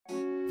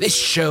This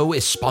show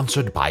is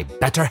sponsored by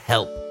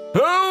BetterHelp.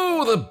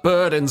 Oh, the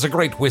burdens a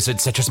great wizard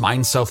such as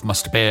myself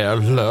must bear,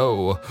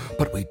 lo.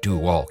 But we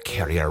do all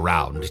carry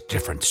around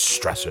different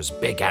stressors,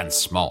 big and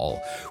small.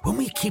 When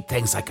we keep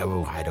things like,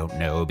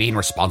 being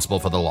responsible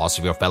for the loss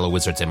of your fellow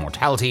wizard's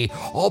immortality,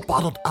 all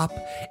bottled up,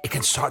 it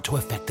can start to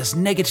affect us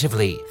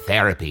negatively.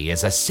 Therapy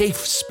is a safe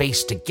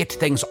space to get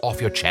things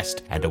off your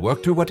chest and to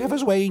work through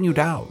whatever's weighing you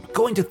down.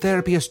 Going to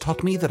therapy has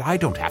taught me that I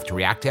don't have to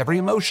react to every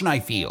emotion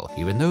I feel,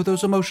 even though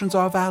those emotions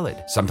are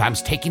valid.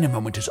 Sometimes taking a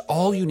moment is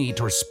all you need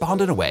to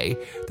respond in a way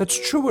that's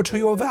truer to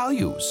your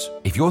values.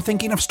 If you're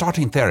thinking of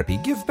starting therapy,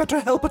 give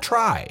BetterHelp a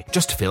try.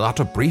 Just fill out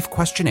a brief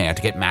questionnaire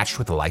to get matched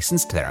with a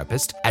licensed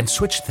therapist and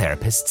switch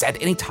therapists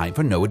at any time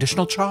for no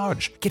additional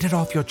charge. Get it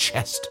off your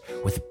chest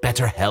with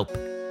BetterHelp.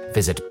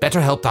 Visit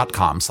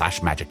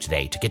betterhelp.com/magic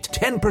today to get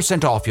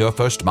 10% off your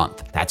first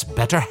month. That's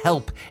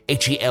BetterHelp,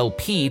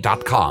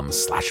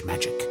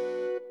 HELP.com/magic.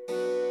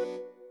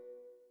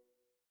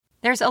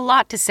 There's a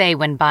lot to say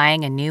when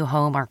buying a new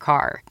home or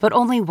car, but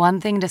only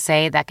one thing to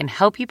say that can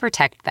help you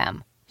protect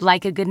them.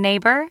 Like a good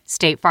neighbor,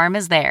 State Farm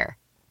is there.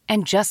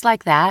 And just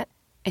like that,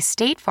 a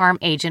State Farm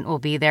agent will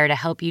be there to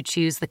help you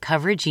choose the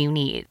coverage you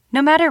need,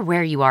 no matter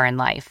where you are in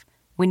life.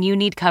 When you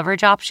need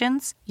coverage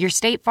options, your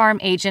State Farm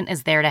agent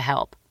is there to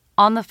help,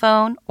 on the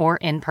phone or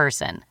in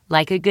person.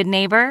 Like a good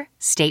neighbor,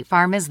 State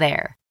Farm is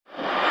there.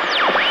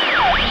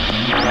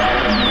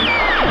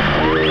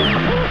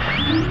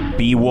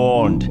 Be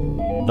warned.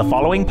 The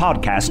following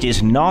podcast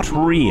is not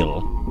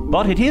real,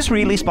 but it is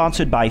really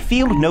sponsored by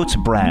Field Notes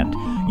brand,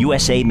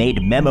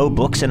 USA-made memo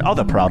books and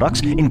other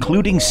products,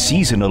 including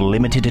seasonal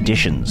limited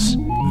editions.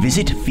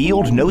 Visit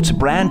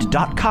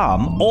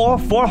fieldnotesbrand.com or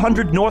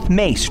 400 North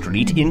May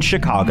Street in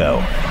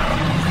Chicago.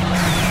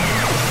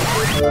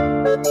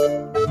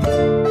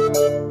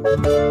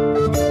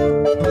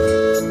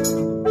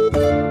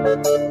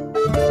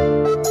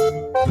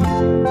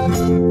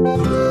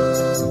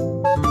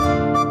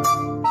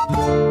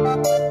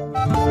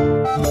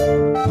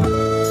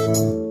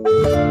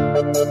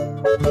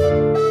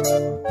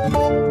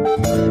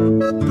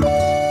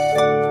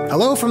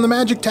 Hello from the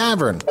Magic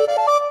Tavern.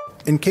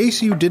 In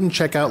case you didn't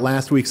check out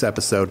last week's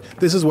episode,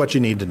 this is what you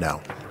need to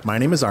know. My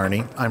name is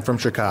Arnie. I'm from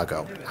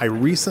Chicago. I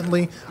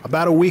recently,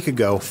 about a week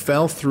ago,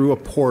 fell through a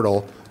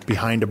portal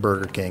behind a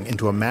Burger King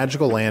into a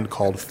magical land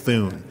called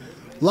Foon.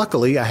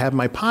 Luckily, I have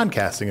my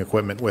podcasting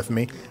equipment with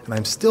me, and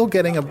I'm still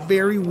getting a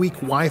very weak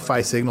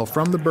Wi-Fi signal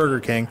from the Burger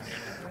King,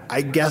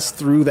 I guess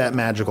through that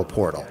magical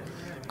portal.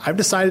 I've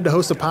decided to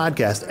host a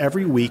podcast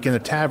every week in a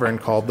tavern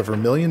called the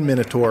Vermilion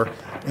Minotaur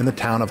in the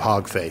town of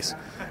Hogface.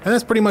 And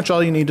that's pretty much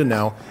all you need to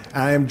know.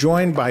 I am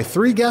joined by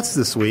 3 guests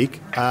this week.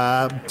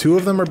 2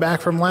 of them are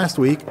back from last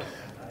week.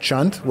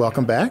 Chunt,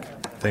 welcome back.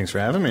 Thanks for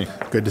having me.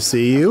 Good to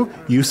see you.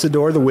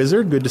 Usador the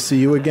Wizard, good to see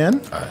you again.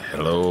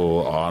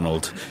 Hello,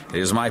 Arnold. It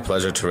is my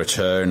pleasure to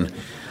return.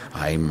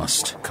 I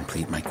must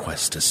complete my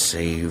quest to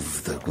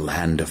save the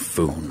land of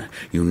Foon.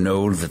 You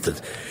know that the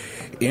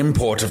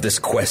import of this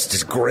quest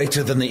is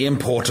greater than the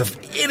import of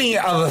any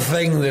other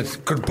thing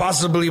that could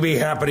possibly be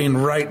happening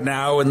right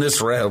now in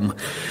this realm.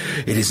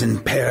 It is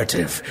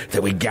imperative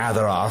that we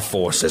gather our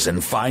forces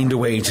and find a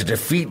way to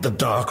defeat the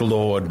Dark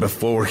Lord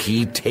before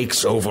he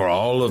takes over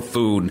all of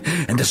Foon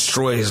and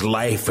destroys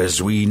life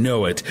as we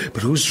know it.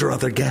 But who's your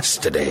other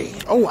guest today?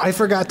 Oh, I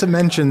forgot to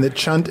mention that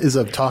Chunt is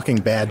a talking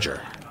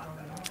badger.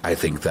 I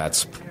think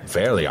that's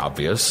fairly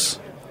obvious.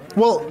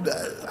 Well,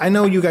 I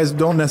know you guys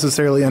don't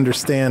necessarily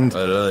understand.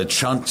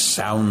 Chunt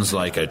sounds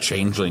like a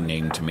changeling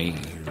name to me.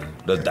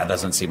 That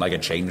doesn't seem like a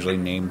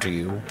changeling name to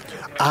you?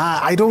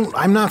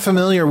 I'm not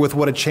familiar with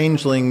what a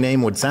changeling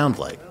name would sound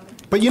like.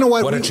 But you know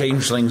what? What are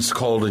changelings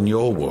called in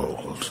your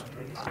world?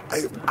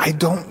 I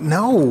don't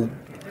know.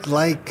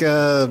 Like,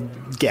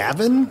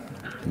 Gavin?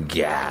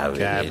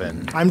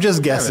 Gavin. I'm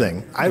just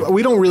guessing.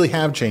 We don't really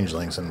have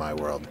changelings in my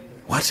world.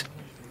 What?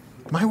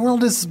 My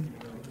world is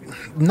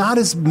not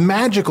as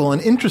magical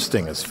and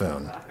interesting as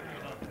Foon.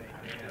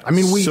 I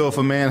mean, So if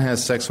a man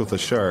has sex with a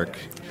shark,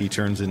 he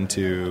turns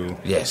into...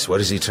 Yes, what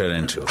does he turn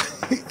into?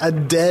 A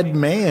dead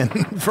man,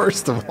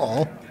 first of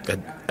all.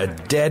 A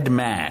dead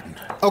man.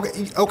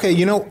 Okay,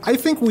 you know, I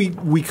think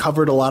we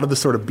covered a lot of the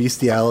sort of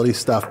bestiality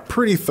stuff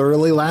pretty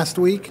thoroughly last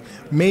week.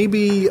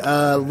 Maybe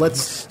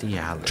let's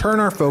turn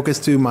our focus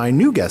to my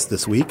new guest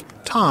this week,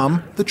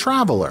 Tom the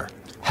Traveler.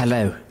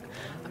 Hello.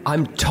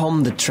 I'm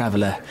Tom the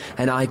Traveller,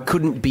 and I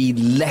couldn't be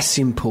less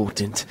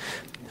important.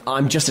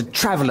 I'm just a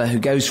traveller who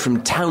goes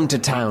from town to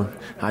town.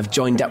 I've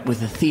joined up with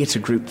a theatre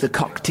group, the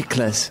Cock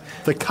Ticklers.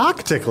 The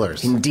Cock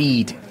Ticklers?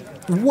 Indeed.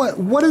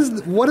 What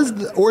is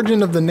the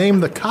origin of the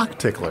name the Cock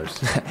Ticklers?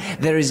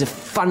 There is a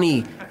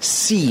funny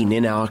scene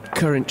in our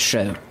current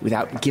show,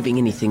 without giving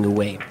anything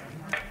away,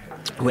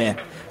 where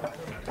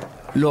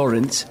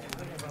Lawrence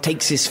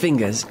takes his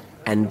fingers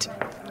and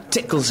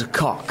tickles a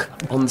cock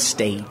on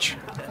stage.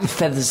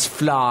 Feathers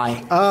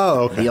fly.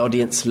 Oh, okay. The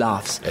audience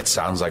laughs. It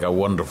sounds like a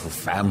wonderful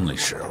family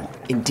show.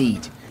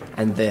 Indeed.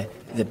 And the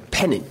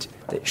pennant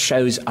that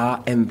shows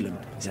our emblem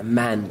is a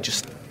man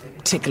just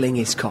tickling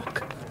his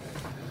cock.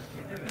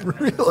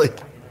 Really?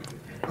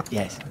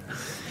 Yes.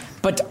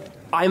 But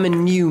I'm a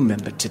new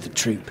member to the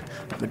troupe.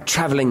 I'm a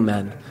travelling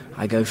man.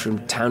 I go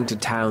from town to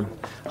town.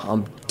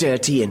 I'm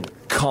dirty and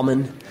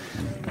common,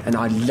 and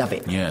I love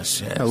it.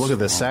 Yes. Oh, look at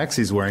the sacks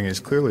he's wearing. He's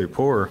clearly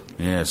poor.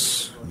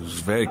 Yes, it's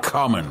very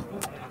common.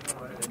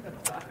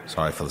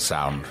 Sorry for the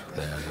sound.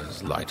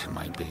 There's light in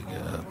my big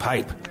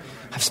pipe.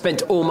 I've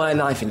spent all my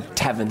life in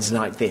taverns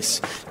like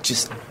this,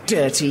 just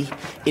dirty,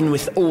 in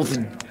with all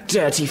the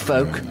dirty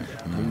folk.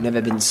 I've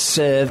never been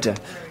served or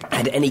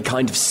had any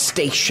kind of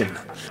station.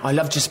 I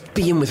love just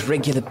being with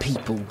regular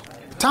people.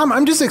 Tom,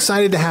 I'm just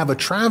excited to have a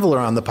traveler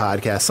on the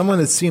podcast, someone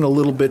that's seen a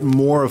little bit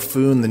more of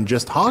Foon than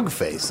just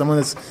Hogface, someone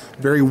that's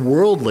very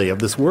worldly of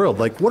this world.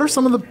 Like, what are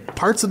some of the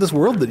parts of this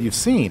world that you've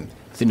seen?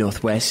 The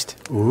Northwest.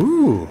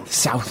 Ooh.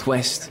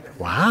 Southwest.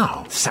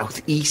 Wow.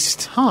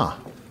 Southeast. Huh.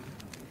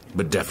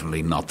 But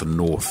definitely not the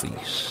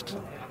Northeast.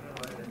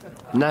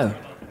 No.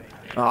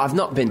 I've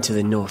not been to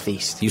the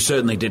Northeast. You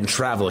certainly didn't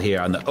travel here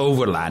on the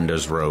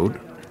Overlanders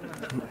Road.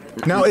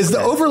 Now, is the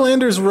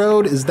Overlanders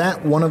Road, is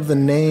that one of the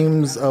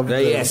names of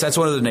the... Yes, that's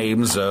one of the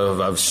names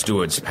of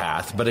Stewart's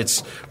Path, but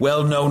it's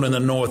well known in the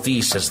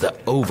Northeast as the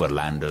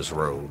Overlanders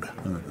Road.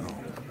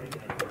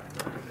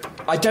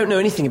 I don't know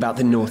anything about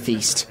the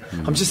Northeast.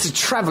 I'm just a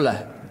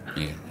traveller.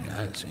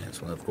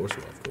 Yes, well, of course.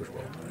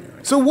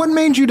 So what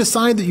made you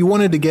decide that you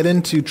wanted to get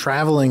into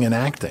traveling and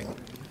acting?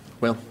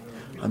 Well,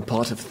 I'm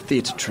part of a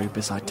theatre troupe,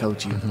 as I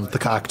told you. The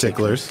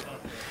Cockticklers.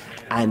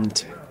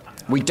 And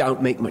we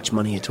don't make much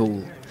money at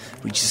all.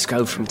 We just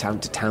go from town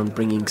to town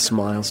bringing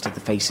smiles to the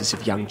faces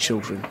of young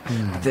children.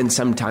 Then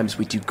sometimes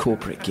we do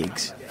corporate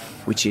gigs,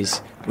 which is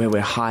where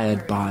we're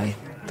hired by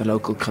the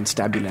local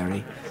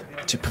constabulary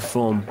to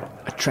perform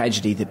a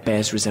tragedy that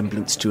bears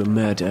resemblance to a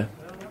murder.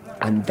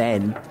 And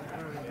then,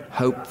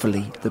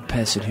 hopefully, the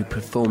person who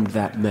performed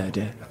that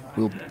murder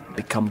will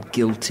become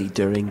guilty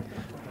during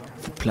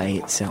the play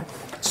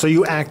itself. So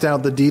you act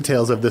out the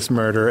details of this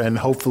murder, and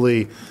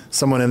hopefully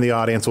someone in the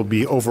audience will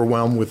be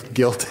overwhelmed with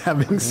guilt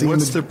having seen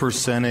What's the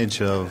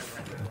percentage of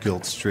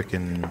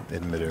guilt-stricken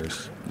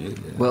admitters?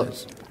 Well,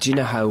 do you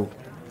know how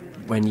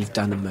when you've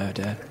done a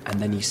murder and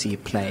then you see a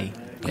play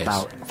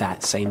about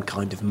that same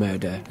kind of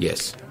murder,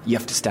 Yes. you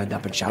have to stand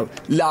up and shout,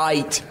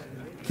 "Light!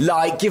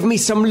 Light! Give me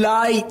some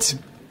light!"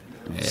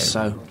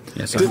 So,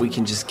 if we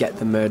can just get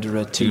the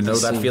murderer to Do you know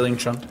the that scene. feeling,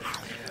 Sean?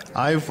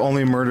 I've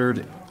only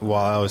murdered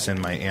while I was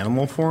in my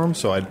animal form,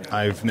 so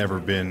I've never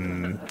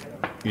been,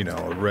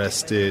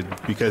 arrested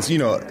because,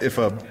 if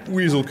a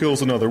weasel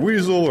kills another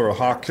weasel or a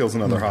hawk kills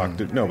another hawk,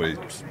 nobody.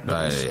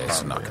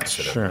 It's not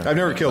considered. Sure. I've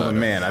never killed a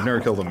man.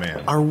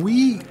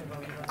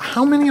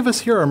 How many of us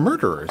here are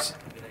murderers?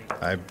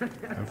 I've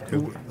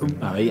killed.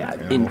 Oh, yeah.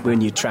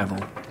 When you travel,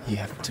 you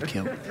have to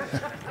kill.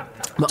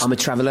 I'm a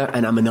traveller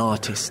and I'm an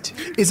artist.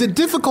 Is it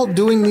difficult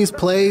doing these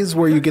plays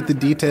where you get the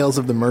details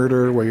of the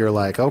murder, where you're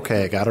like,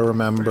 okay, I gotta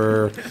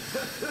remember,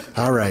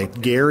 all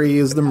right, Gary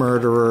is the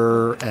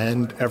murderer,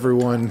 and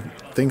everyone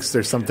thinks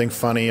there's something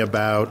funny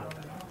about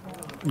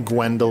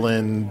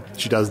Gwendolyn,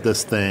 she does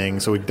this thing,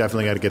 so we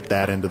definitely got to get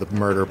that into the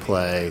murder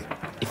play.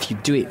 If you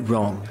do it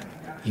wrong,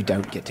 you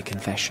don't get to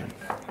confession.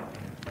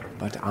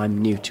 But I'm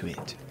new to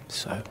it,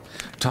 so...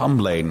 Tom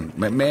Lane.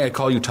 May I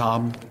call you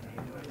Tom?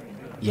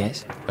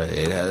 Yes?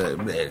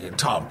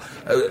 Tom,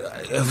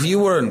 if you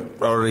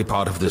weren't already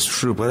part of this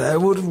troupe,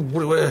 what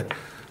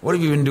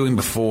have you been doing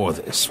before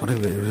this? What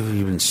have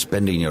you been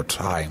spending your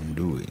time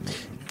doing?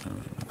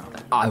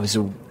 I was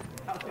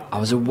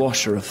a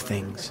washer of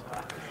things.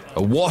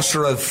 A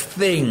washer of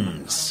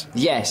things?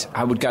 Yes,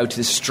 I would go to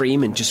the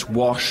stream and just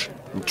wash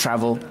and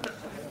travel.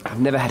 I've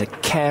never had a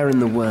care in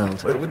the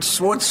world. What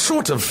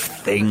sort of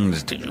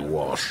things did you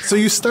wash? So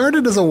you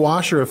started as a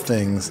washer of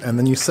things, and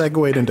then you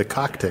segued into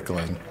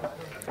cocktickling.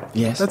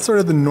 Yes. That's sort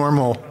of the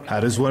normal... How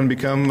does one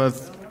become a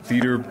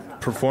theater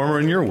performer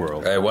in your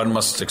world? One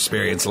must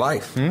experience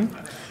life.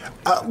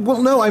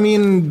 Well, no, I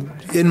mean,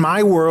 in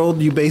my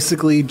world, you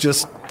basically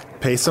just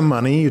pay some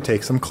money, you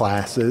take some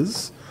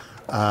classes,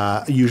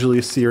 usually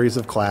a series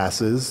of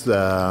classes.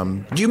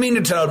 Do you mean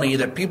to tell me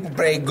that people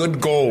pay good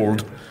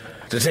gold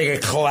to take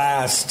a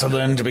class to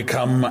learn to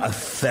become a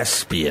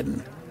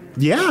thespian?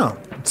 Yeah,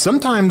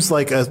 sometimes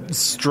like a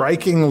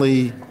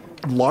strikingly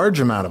large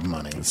amount of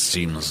money.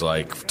 Seems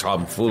like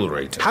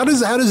tomfoolery to me. How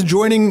did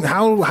joining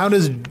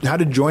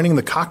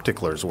the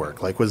Cockticklers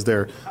work? Like, was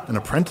there an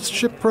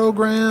apprenticeship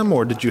program,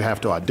 or did you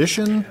have to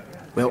audition?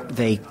 Well,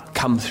 they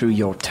come through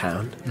your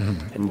town,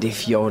 and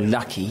if you're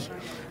lucky,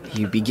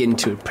 you begin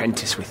to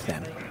apprentice with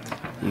them.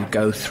 You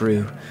go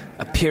through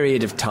a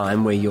period of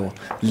time where you're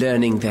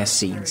learning their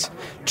scenes,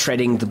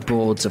 treading the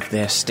boards of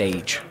their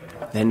stage.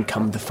 Then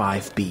come the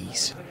 5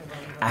 Bs.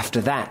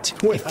 After that,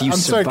 if you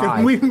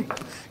survive...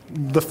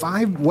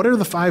 Sorry, what are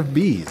the 5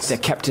 Bs? They're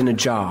kept in a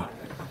jar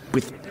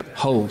with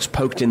holes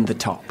poked in the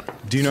top.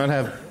 Do you not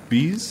have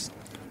bees?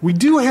 We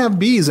do have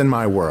bees in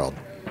my world.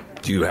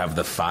 Do you have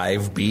the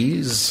 5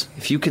 Bs?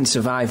 If you can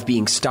survive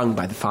being stung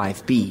by the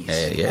 5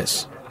 Bs,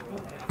 Yes.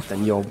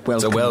 then you're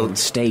welcome on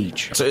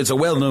stage. So it's a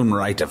well-known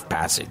rite of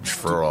passage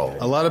for all.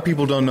 A lot of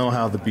people don't know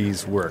how the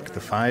bees work.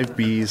 The 5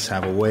 bees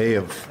have a way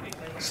of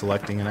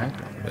selecting an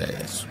actor.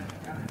 Yes.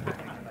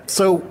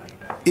 So,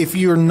 if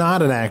you're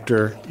not an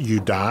actor, you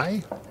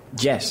die?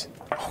 Yes,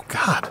 Oh,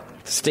 God.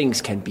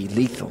 stings can be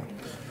lethal.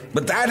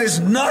 But that is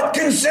not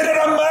considered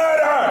a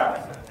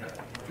murder!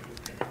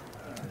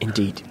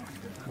 Indeed.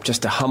 I'm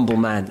just a humble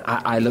man.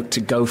 I look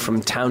to go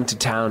from town to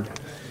town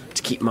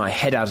to keep my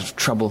head out of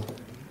trouble.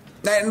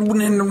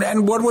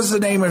 And what was the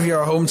name of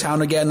your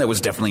hometown again? That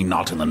was definitely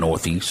not in the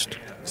Northeast.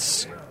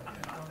 Skirt.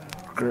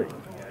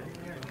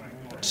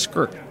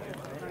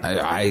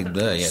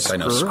 Yes, I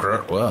know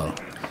Skirt well.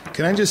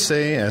 Can I just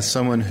say, as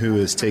someone who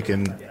has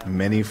taken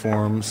many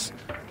forms,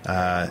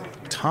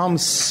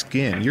 Tom's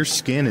skin, your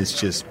skin is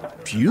just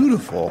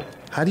beautiful.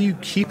 How do you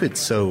keep it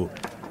so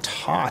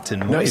taut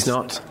and moist? No, it's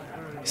not.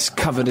 It's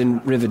covered in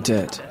river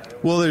dirt.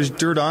 Well, there's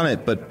dirt on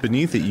it, but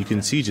beneath it you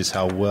can see just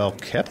how well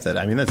kept that.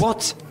 I mean, that's...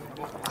 What?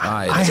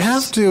 I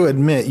have to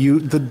admit,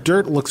 the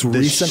dirt looks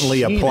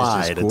recently sheen is just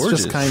applied. It's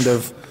gorgeous. just kind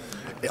of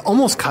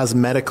almost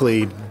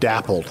cosmetically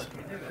dappled.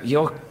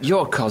 You're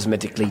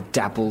cosmetically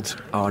dappled,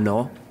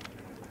 Arnor.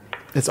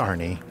 It's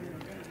Arnie.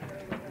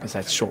 Is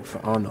that short for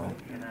Arnor?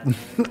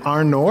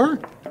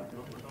 Arnor?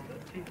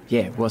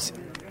 Yeah, was it?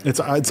 It's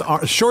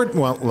short.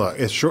 Well, look,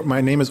 it's short. My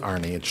name is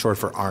Arnie. It's short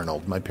for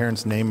Arnold. My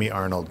parents named me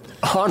Arnold.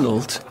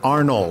 Arnold?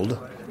 Arnold,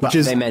 which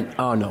is. They meant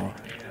Arnor.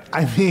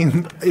 I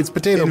mean, it's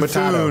potato. In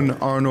Foon,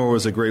 Arnor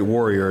was a great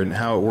warrior, and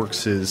how it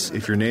works is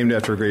if you're named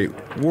after a great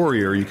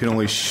warrior, you can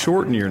only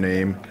shorten your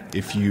name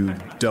if you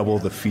double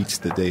the feats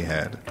that they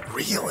had.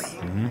 Really?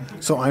 Mm-hmm.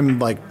 So I'm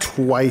like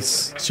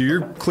twice. So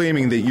you're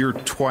claiming that you're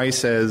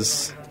twice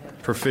as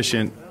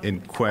proficient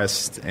in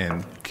quests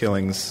and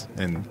killings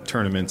and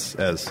tournaments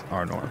as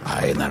Arnor.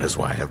 Aye, and that is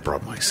why I have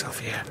brought myself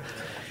here.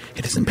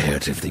 It is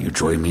imperative that you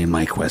join me in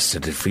my quest to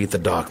defeat the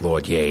Dark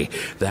Lord, yea,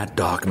 that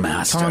Dark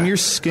Master. Tom, your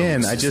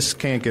skin, I just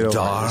can't get over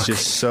it. It's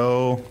just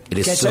so...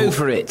 Get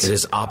over it. It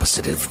is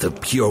opposite of the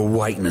pure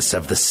whiteness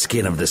of the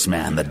skin of this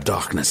man, the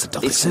darkness that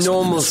doth It's exist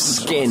normal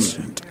within this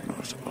skin.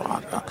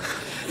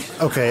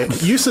 Okay,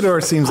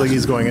 Usador seems like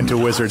he's going into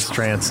wizard's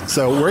trance.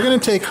 So we're going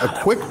to take a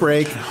quick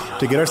break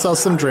to get ourselves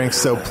some drinks.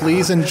 So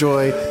please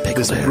enjoy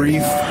this brief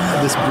break.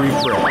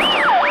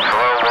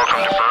 Hello,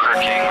 welcome to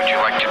Burger King. Would you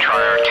like to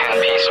try our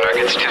 10-piece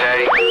nuggets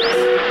today?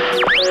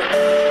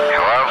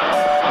 Hello?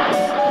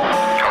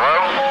 Hello?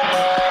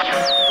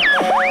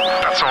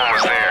 Thought someone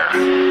was there.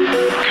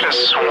 Could have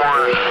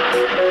sworn.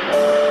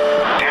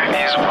 That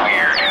is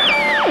weird.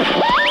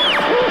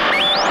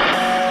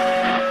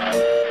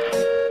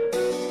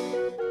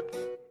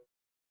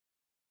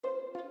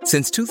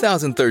 Since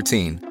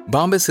 2013,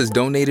 Bombas has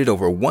donated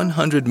over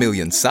 100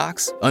 million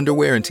socks,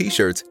 underwear, and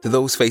T-shirts to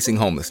those facing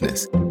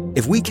homelessness.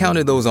 If we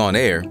counted those on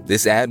air,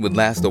 this ad would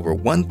last over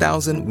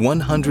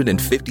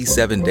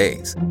 1,157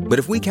 days. But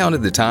if we counted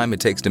the time it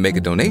takes to make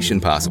a donation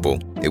possible,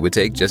 it would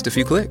take just a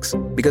few clicks.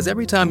 Because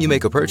every time you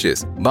make a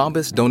purchase,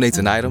 Bombas donates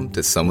an item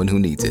to someone who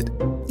needs it.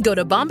 Go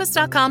to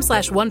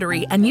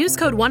bombas.com/Wondery and use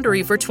code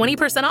Wondery for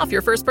 20% off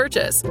your first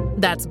purchase.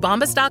 That's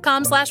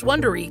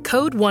bombas.com/Wondery,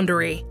 code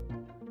Wondery.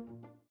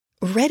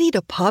 Ready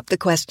to pop the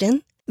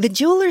question? The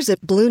jewelers at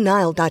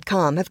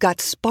BlueNile.com have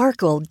got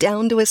sparkle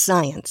down to a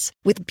science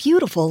with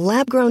beautiful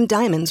lab-grown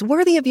diamonds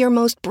worthy of your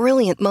most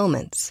brilliant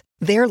moments.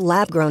 Their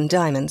lab-grown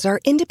diamonds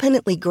are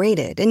independently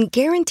graded and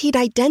guaranteed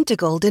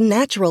identical to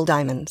natural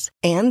diamonds,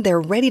 and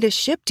they're ready to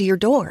ship to your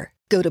door.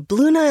 Go to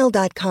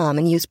BlueNile.com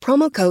and use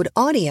promo code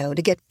AUDIO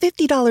to get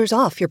 $50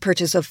 off your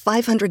purchase of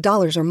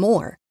 $500 or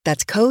more.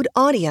 That's code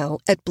AUDIO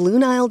at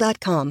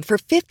BlueNile.com for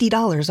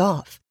 $50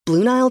 off.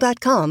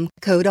 BlueNile.com,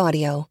 code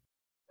AUDIO.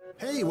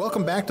 Hey,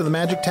 welcome back to the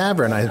Magic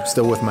Tavern. I'm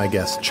still with my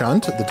guest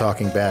Chunt, the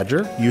Talking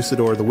Badger,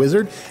 Usador the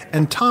Wizard,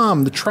 and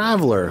Tom, the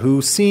Traveler,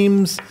 who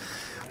seems...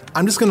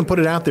 I'm just going to put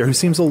it out there, who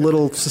seems a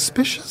little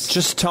suspicious.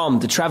 Just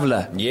Tom, the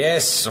Traveler.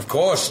 Yes, of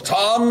course,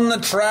 Tom the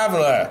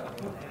Traveler.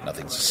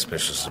 Nothing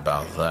suspicious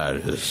about that,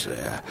 is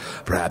there?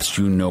 Perhaps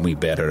you know me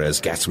better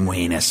as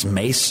Gasmuenus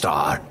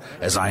Maystar,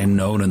 as I am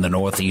known in the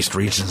northeast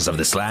regions of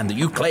this land that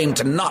you claim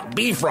to not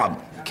be from.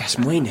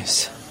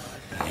 Gasmuenus?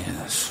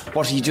 Yes.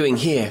 What are you doing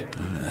here?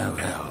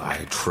 Well,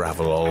 I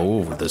travel all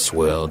over this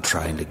world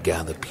trying to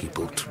gather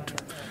people to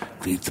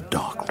defeat the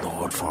Dark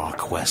Lord, for our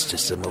quest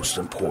is the most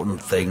important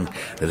thing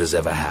that has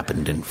ever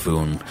happened in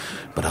Foon.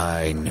 But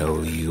I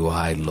know you,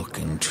 I look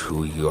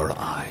into your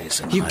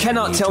eyes. And You I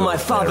cannot read tell your my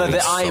father very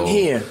that I am soul.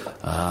 here.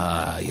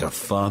 Your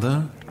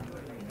father?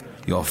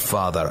 Your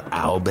father,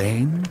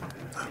 Albane?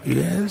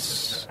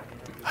 Yes?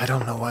 I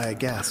don't know why I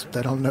gasped.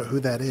 I don't know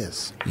who that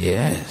is.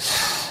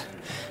 Yes.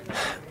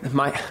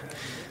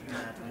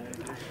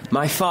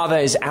 My father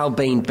is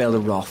Albane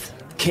Belleroth,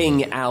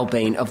 King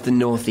Albane of the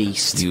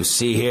Northeast. You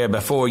see here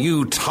before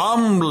you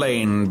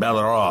Tomlane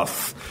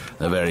Belleroth,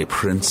 the very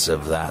prince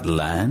of that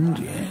land,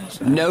 yes?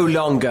 No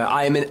longer.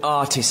 I am an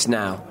artist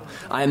now.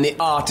 I am the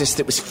artist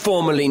that was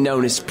formerly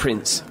known as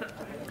Prince.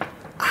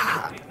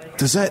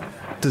 Does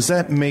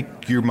that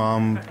make your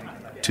mom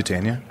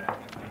Titania?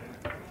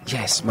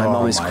 Yes, my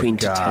mom is Queen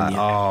God. Titania.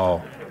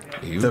 Oh,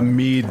 the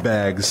mead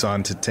bags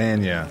on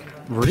Titania.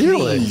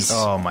 Really? Please.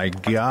 Oh my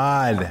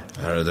God.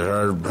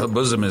 Her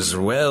bosom is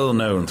well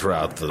known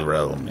throughout the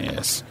realm,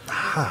 yes.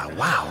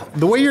 Wow.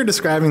 The way you're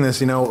describing this,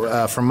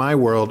 from my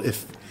world,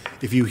 if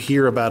you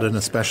hear about an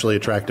especially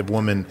attractive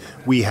woman,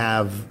 we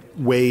have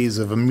ways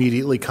of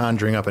immediately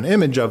conjuring up an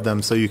image of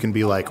them so you can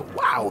be like,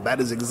 wow, that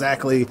is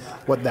exactly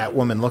what that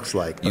woman looks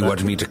like. You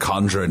want me to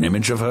conjure an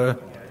image of her?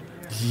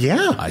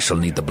 Yeah. I shall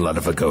need the blood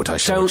of a goat. I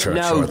shall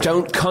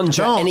Don't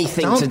conjure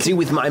anything to do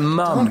with my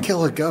mum. Don't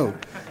kill a goat.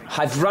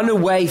 I've run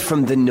away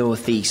from the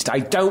Northeast. I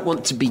don't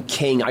want to be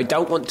king. I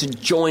don't want to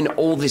join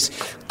all this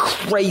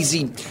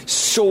crazy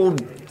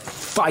sword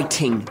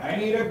fighting. I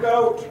need a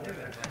goat.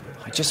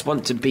 I just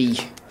want to be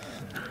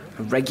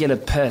a regular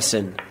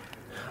person.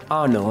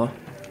 Arnor.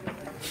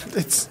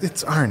 It's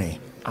Arnie.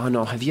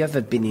 Arnor, have you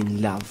ever been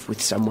in love with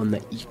someone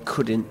that you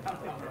couldn't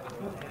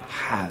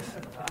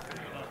have?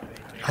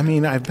 I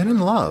mean, I've been in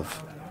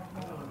love.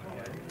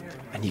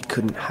 And you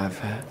couldn't have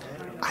her?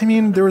 I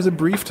mean, there was a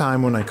brief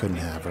time when I couldn't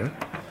have her.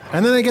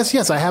 And then I guess,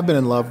 yes, I have been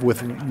in love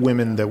with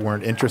women that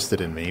weren't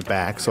interested in me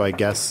back, so I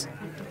guess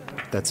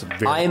that's a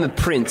very... I am a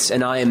prince,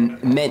 and I am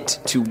meant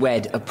to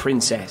wed a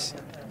princess.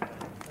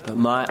 But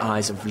my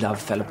eyes of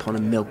love fell upon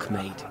a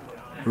milkmaid,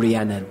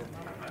 Rhiannon.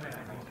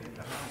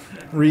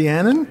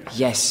 Rhiannon?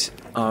 Yes,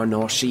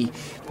 Arnor. She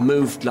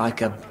moved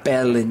like a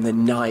bell in the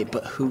night,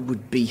 but who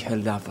would be her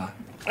lover?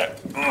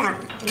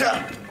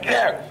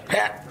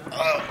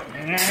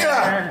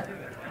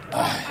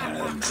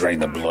 Drain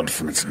the blood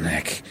from its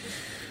neck,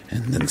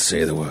 and then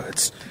say the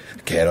words,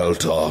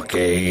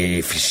 Keraltoke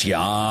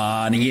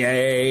Fisianie.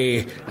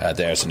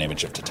 There's an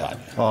image of Titania.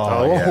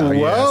 Oh, yeah.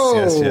 Whoa.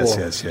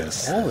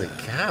 Yes. Holy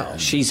cow.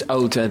 She's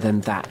older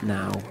than that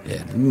now.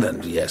 Yeah,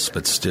 yes,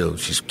 but still,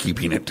 she's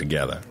keeping it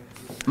together.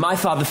 My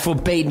father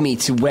forbade me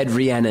to wed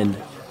Rhiannon,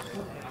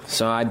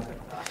 so I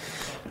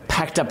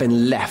packed up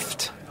and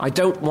left. I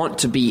don't want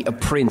to be a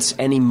prince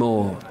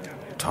anymore.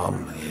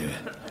 Tom,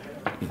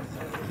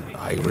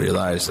 I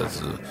realize that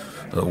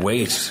the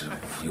weight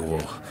of your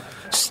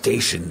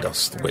station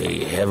does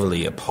weigh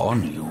heavily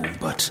upon you,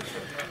 but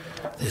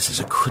this is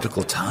a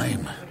critical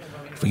time.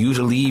 For you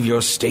to leave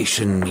your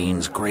station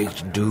means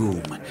great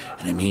doom,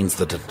 and it means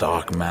that the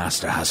Dark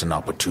Master has an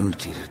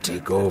opportunity to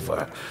take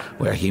over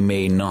where he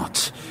may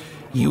not.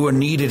 You are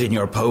needed in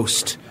your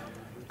post.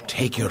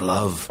 Take your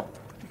love.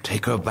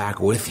 Take her back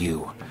with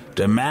you.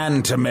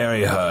 Demand to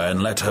marry her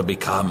and let her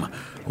become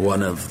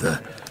one of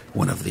the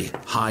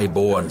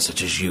highborn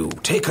such as you.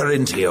 Take her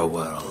into your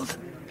world.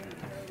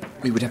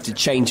 We would have to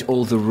change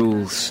all the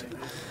rules.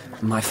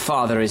 My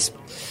father is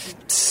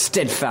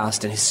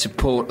steadfast in his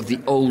support of the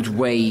old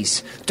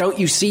ways. Don't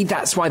you see?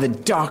 That's why the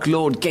Dark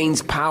Lord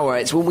gains power.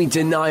 It's when we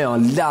deny our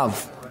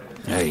love.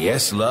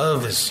 Yes,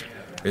 love is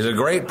a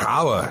great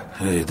power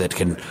that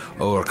can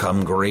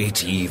overcome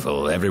great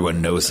evil.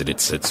 Everyone knows it.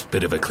 It's a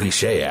bit of a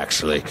cliche,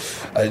 actually.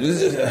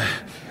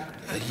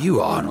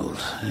 You, Arnold.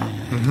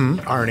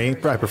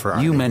 Arnie. I prefer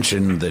Arnie. You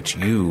mentioned that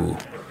you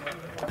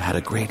had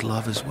a great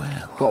love as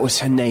well. What was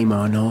her name,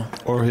 Arnold?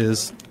 Or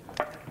his.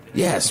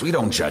 Yes, we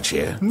don't judge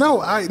here. No,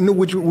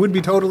 which would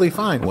be totally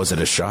fine. Was it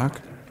a shark?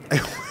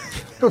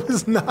 It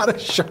was not a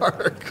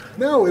shark.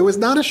 No, it was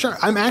not a shark.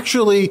 I'm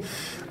actually,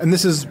 and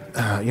this is,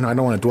 I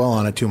don't want to dwell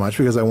on it too much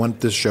because I want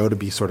this show to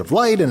be sort of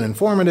light and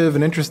informative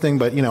and interesting.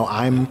 But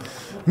I'm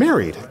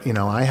married.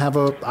 I have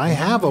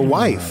a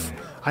wife.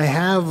 I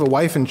have a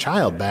wife and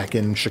child back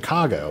in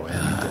Chicago, and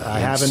I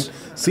haven't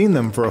seen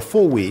them for a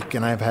full week,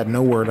 and I've had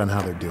no word on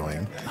how they're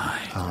doing.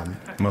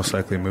 Most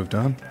likely moved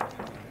on.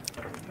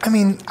 I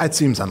mean, it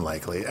seems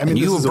unlikely. I mean,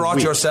 you have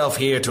brought yourself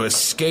here to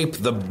escape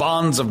the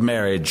bonds of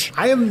marriage.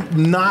 I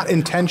am not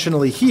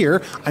intentionally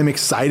here. I'm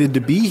excited to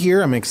be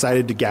here. I'm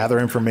excited to gather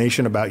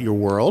information about your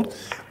world.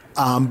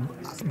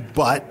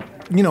 But,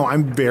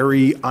 I'm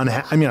very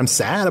unhappy. I mean, I'm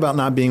sad about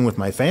not being with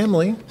my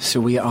family.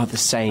 So we are the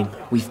same.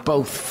 We've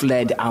both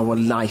fled our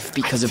life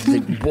because of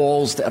the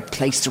walls that are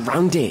placed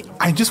around it.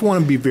 I just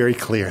want to be very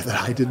clear that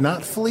I did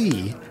not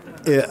flee.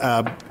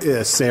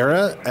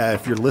 Sarah,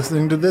 if you're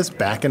listening to this,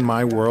 back in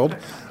my world,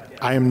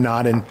 I am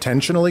not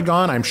intentionally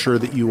gone. I'm sure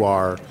that you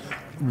are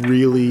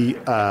really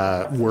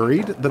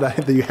worried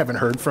that you haven't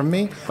heard from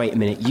me. Wait a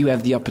minute. You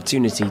have the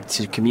opportunity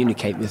to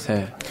communicate with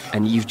her,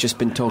 and you've just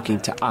been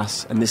talking to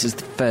us, and this is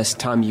the first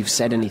time you've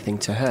said anything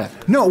to her.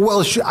 No,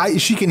 well,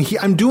 she can hear.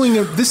 I'm doing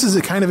it. This is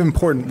a kind of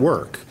important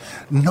work.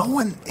 No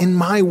one in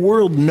my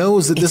world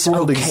knows that this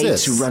world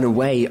exists. It's okay to run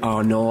away,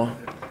 Arnor.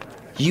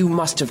 You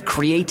must have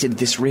created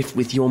this rift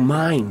with your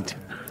mind.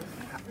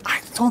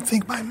 I don't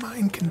think my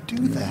mind can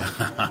do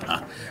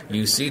that.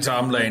 You see,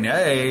 Tom Lane,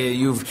 hey,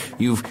 you've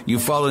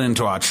fallen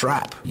into our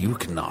trap. You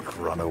cannot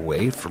run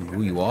away from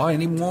who you are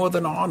any more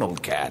than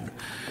Arnold can.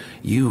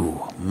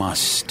 You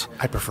must...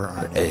 I prefer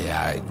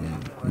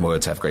Arnold.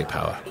 Words have great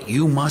power.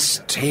 You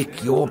must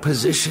take your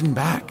position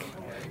back.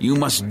 You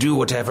must do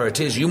whatever it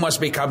is. You must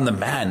become the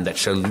man that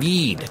shall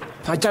lead.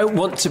 I don't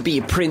want to be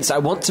a prince. I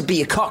want to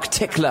be a cock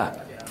tickler.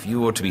 If you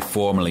were to be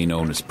formally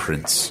known as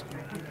Prince,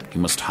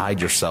 you must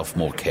hide yourself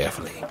more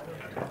carefully.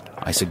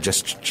 I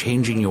suggest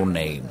changing your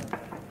name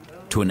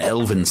to an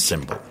elven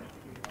symbol.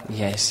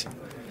 Yes,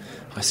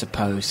 I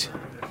suppose.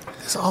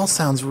 This all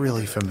sounds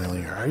really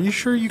familiar. Are you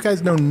sure you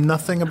guys know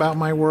nothing about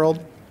my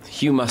world?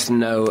 You must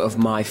know of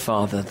my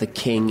father, the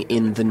king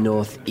in the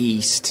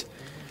northeast.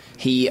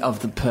 He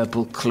of the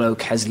purple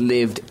cloak has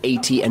lived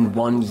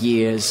 81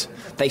 years.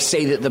 They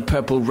say that the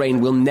purple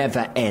rain will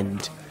never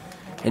end.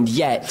 And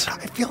yet...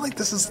 I feel like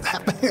this is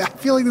happening. I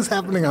feel like this is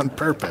happening on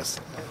purpose.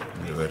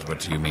 What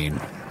do you mean?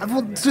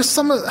 Well, just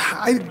some of...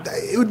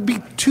 it would be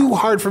too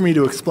hard for me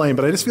to explain,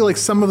 but I just feel like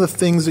some of the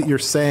things that you're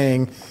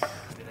saying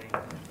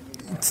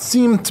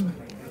seem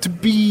to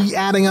be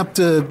adding up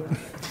to...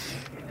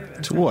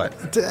 To what?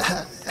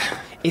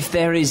 If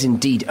there is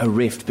indeed a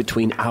rift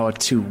between our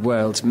two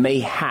worlds,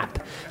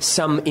 mayhap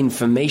some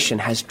information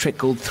has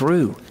trickled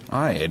through.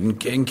 Aye, and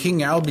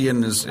King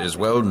Albion is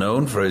well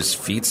known for his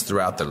feats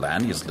throughout the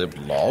land. He has lived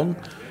long.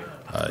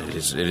 It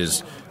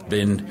has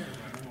been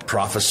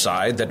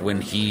prophesied that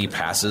when he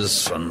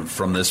passes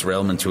from this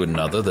realm into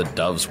another, the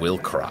doves will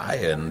cry.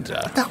 And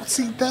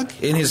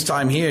in his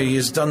time here, he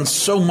has done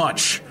so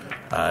much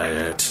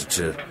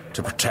to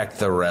protect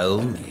the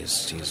realm.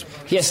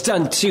 He has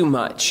done too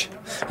much,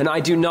 and I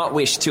do not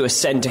wish to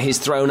ascend to his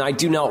throne. I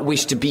do not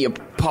wish to be a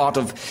part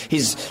of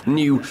his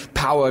new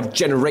power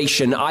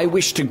generation. I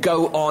wish to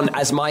go on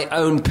as my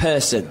own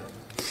person.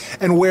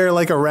 And wear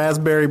like a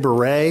raspberry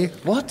beret?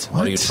 What?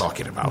 What are you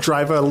talking about?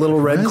 Drive a little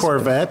red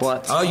Corvette?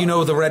 What? Oh, you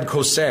know the Red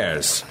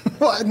Corsairs.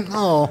 What?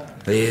 No.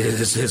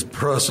 His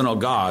personal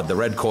guard, the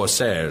Red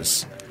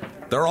Corsairs.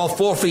 They're all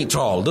 4 feet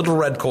tall, little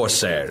red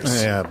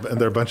corsairs. Yeah, and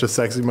they're a bunch of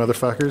sexy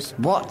motherfuckers.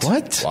 What?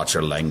 Watch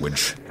your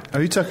language.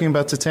 Are you talking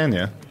about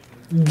Titania?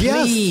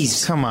 Yes.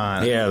 Please. Come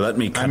on. Yeah, let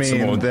me cut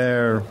some more.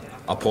 they're...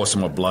 I'll pour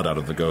some more blood out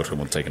of the goat and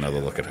we'll take another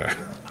look at her.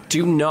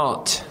 Do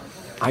not.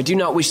 I do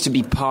not wish to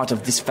be part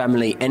of this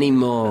family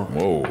anymore.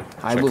 Whoa.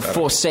 I will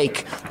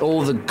forsake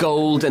all the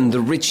gold and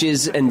the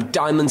riches and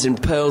diamonds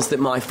and pearls that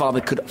my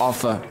father could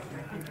offer.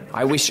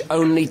 I wish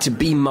only to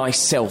be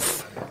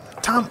myself.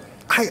 Tom,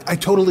 I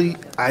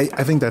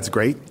think that's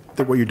great,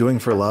 that what you're doing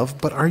for love,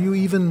 but are you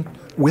even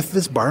with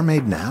this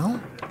barmaid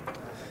now?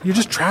 You're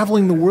just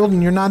traveling the world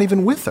and you're not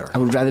even with her. I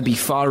would rather be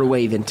far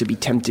away than to be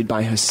tempted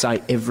by her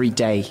sight every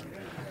day.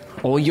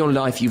 All your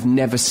life you've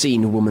never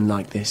seen a woman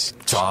like this.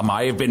 Tom,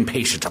 I have been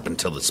patient up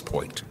until this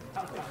point.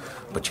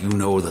 But you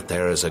know that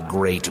there is a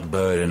great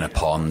burden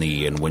upon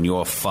thee, and when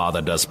your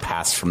father does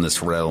pass from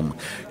this realm,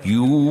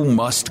 you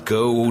must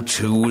go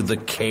to the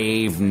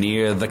cave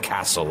near the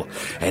castle.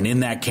 And in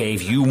that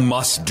cave, you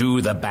must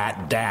do the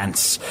bat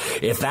dance.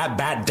 If that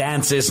bat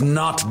dance is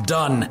not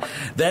done,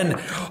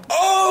 then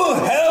all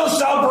hell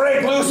shall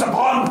break loose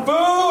upon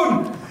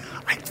Foon!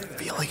 I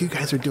feel like you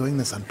guys are doing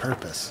this on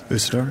purpose.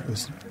 Usador,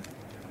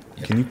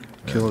 can you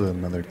kill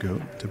another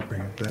goat to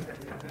bring up that?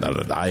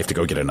 No, I have to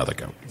go get another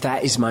goat.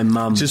 That is my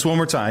mum. Just one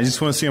more time. I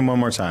just want to see him one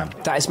more time.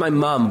 That is my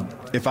mum.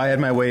 If I had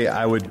my way,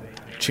 I would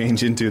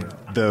change into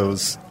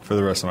those for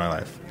the rest of my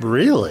life.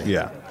 Really?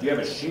 Yeah. Do you have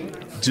a sheep?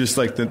 Just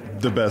like the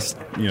best,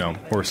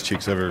 horse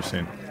cheeks I've ever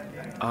seen.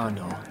 Oh,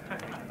 no.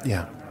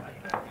 Yeah.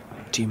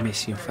 Do you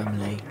miss your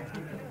family?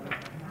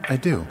 I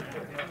do.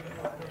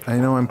 I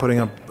know I'm putting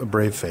up a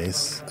brave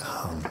face,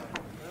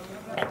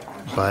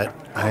 but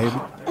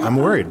I'm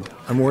worried.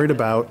 I'm worried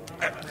about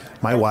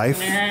my wife,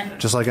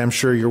 just like I'm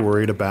sure you're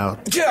worried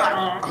about.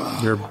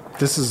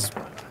 This is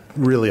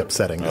really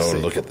upsetting to see. Oh,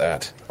 look at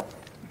that.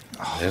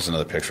 There's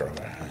another picture of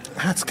her.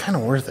 That's kind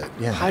of worth it,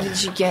 yeah. How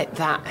did you get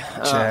that?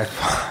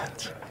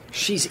 Jackpot.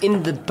 She's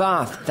in the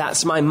bath.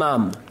 That's my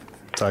mum.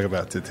 Talk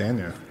about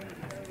Titania.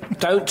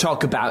 Don't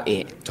talk about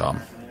it.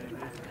 Tom,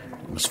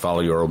 you must follow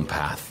your own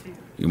path.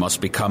 You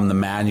must become the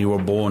man you were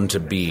born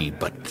to be,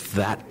 but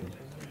that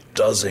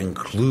does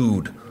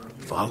include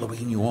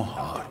following your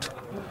heart.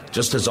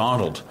 Just as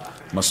Arnold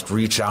must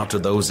reach out to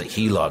those that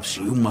he loves,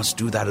 you must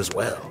do that as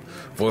well.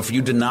 For if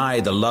you deny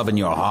the love in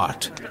your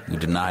heart, you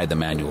deny the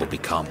man you will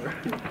become.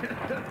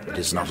 It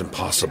is not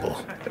impossible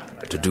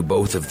to do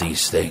both of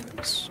these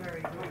things.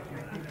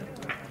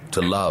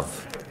 To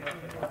love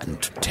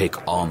and to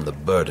take on the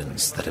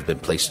burdens that have been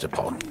placed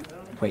upon you.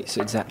 Wait,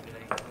 so does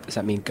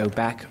that mean go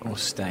back or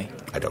stay?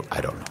 I don't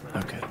know.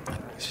 Okay. I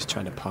was just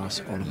trying to pass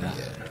all of that.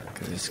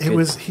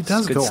 He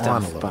does go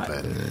on a little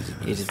bit.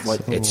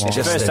 It's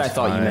just first I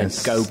thought you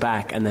meant go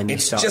back, and then you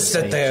started just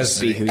that there's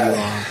be who you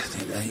are.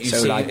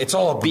 It's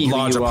all a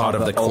larger part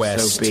of the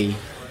quest.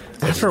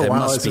 After a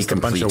while, must it's be just a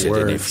bunch of completed,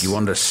 words. and if you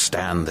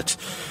understand that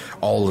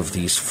all of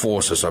these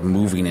forces are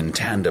moving in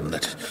tandem,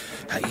 that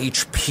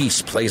each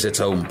piece plays its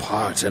own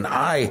part, and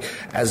I,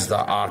 as the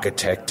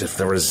architect of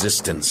the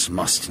resistance,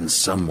 must in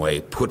some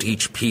way put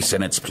each piece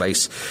in its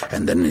place,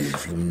 and then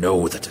if you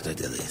know that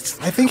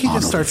I think he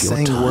just starts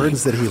saying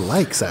words that he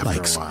likes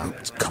after a while.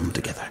 Come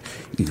together.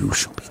 You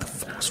shall be the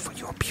force, for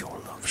your pure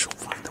love shall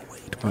find the way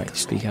to Right,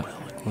 speak up.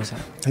 What was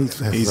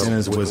that? He's in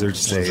his wizard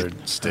state.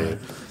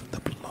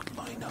 The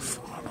bloodline of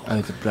Arnold.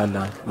 Oh, the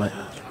bloodline. Right.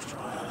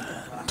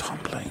 Tom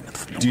Blaine.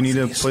 Do you need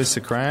a place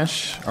to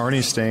crash?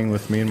 Arnie's staying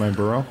with me in my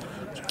burrow.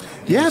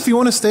 Yeah, if you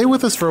want to stay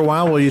with us for a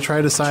while you try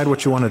to decide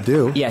what you want to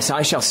do. Yes,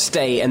 I shall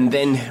stay, and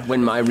then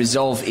when my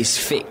resolve is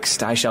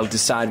fixed, I shall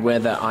decide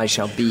whether I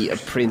shall be a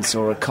prince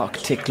or a cock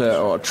tickler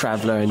or a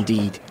traveller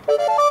indeed.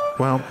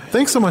 Well,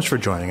 thanks so much for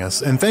joining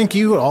us, and thank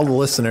you, all the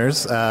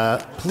listeners.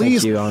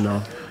 Please, Thank you,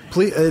 Arno.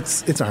 Please,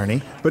 it's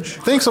Arnie. But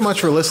thanks so much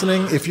for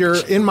listening. If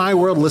you're in my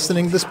world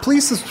listening this,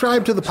 please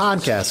subscribe to the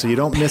podcast so you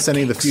don't miss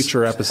any of the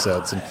future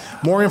episodes and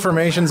more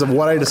informations of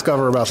what I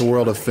discover about the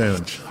world of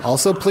Foon.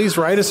 Also, please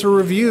write us a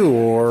review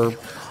or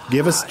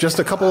give us just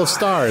a couple of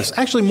stars.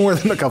 Actually, more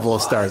than a couple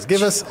of stars.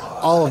 Give us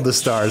all of the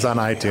stars on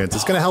iTunes.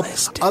 It's going to help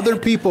other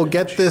people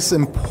get this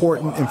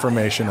important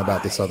information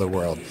about this other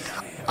world.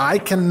 I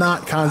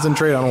cannot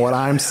concentrate on what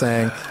I'm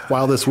saying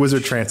while this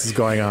wizard trance is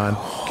going on.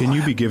 Can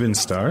you be given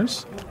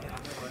stars?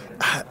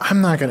 I'm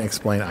not going to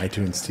explain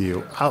iTunes to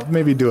you. I'll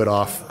maybe do it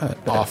off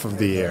of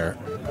the air.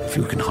 If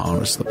you can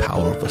harness the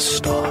power of a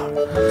star,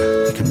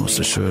 you can most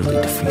assuredly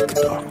defeat the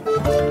dark.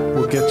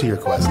 We'll get to your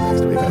quest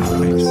next week, I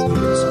promise.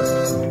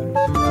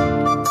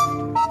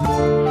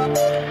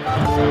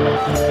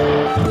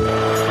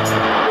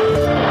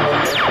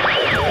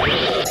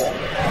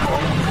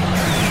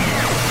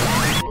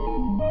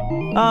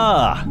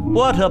 Ah,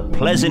 what a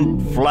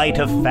pleasant flight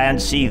of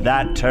fancy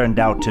that turned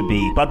out to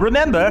be. But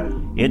remember,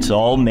 it's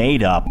all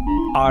made up.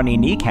 Arnie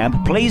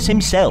Niekamp plays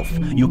himself.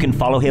 You can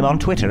follow him on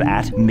Twitter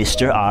at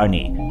Mr.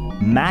 Arnie.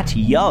 Matt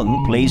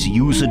Young plays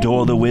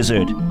Usador the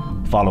Wizard.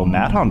 Follow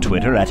Matt on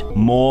Twitter at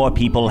More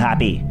People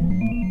Happy.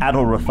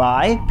 Adol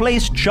Rafai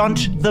plays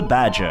Chunt the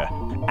Badger.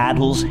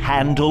 Adel's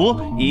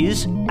handle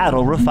is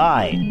Adol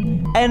Rafai.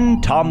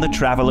 And Tom the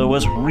Traveler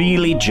was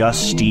really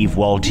just Steve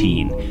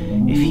Waltine.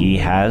 If he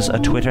has a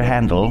Twitter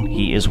handle,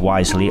 he is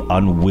wisely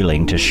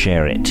unwilling to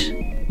share it.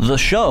 The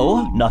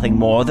show, nothing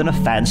more than a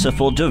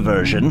fanciful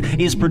diversion,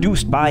 is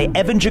produced by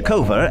Evan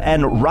Jacover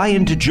and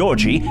Ryan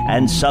DeGiorgi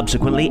and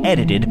subsequently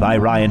edited by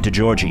Ryan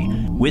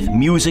DeGiorgi, with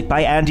music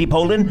by Andy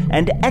Poland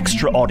and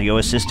extra audio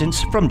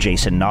assistance from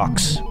Jason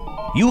Knox.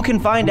 You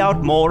can find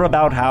out more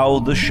about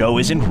how the show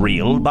isn't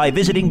real by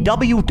visiting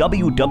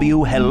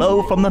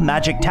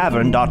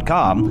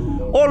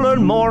www.hellofromthemagictavern.com or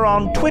learn more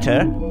on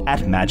Twitter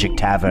at Magic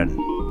Tavern.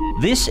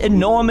 This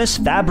enormous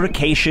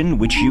fabrication,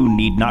 which you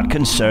need not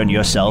concern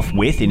yourself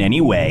with in any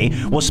way,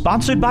 was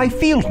sponsored by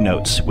Field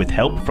Notes with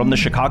help from the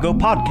Chicago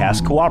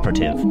Podcast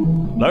Cooperative.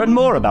 Learn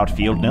more about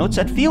Field Notes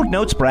at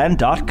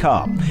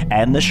fieldnotesbrand.com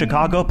and the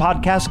Chicago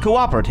Podcast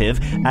Cooperative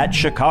at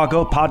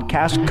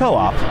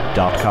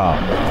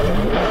chicagopodcastcoop.com.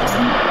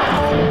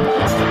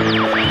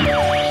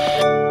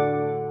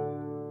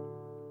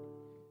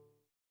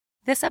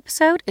 This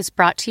episode is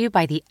brought to you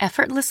by the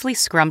effortlessly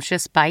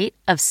scrumptious bite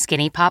of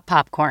Skinny Pop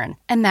popcorn.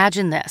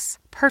 Imagine this: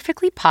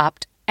 perfectly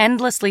popped,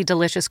 endlessly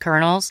delicious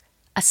kernels,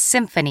 a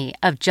symphony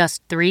of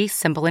just 3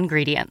 simple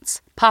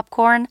ingredients: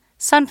 popcorn,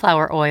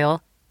 sunflower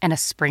oil, and a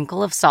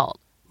sprinkle of salt.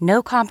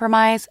 No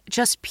compromise,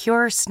 just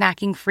pure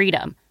snacking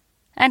freedom.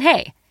 And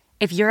hey,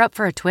 if you're up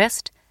for a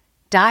twist,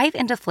 dive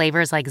into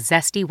flavors like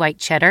zesty white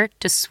cheddar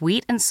to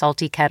sweet and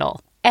salty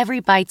kettle.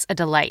 Every bite's a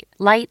delight,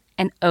 light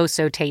and oh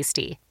so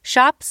tasty.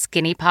 Shop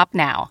Skinny Pop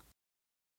now.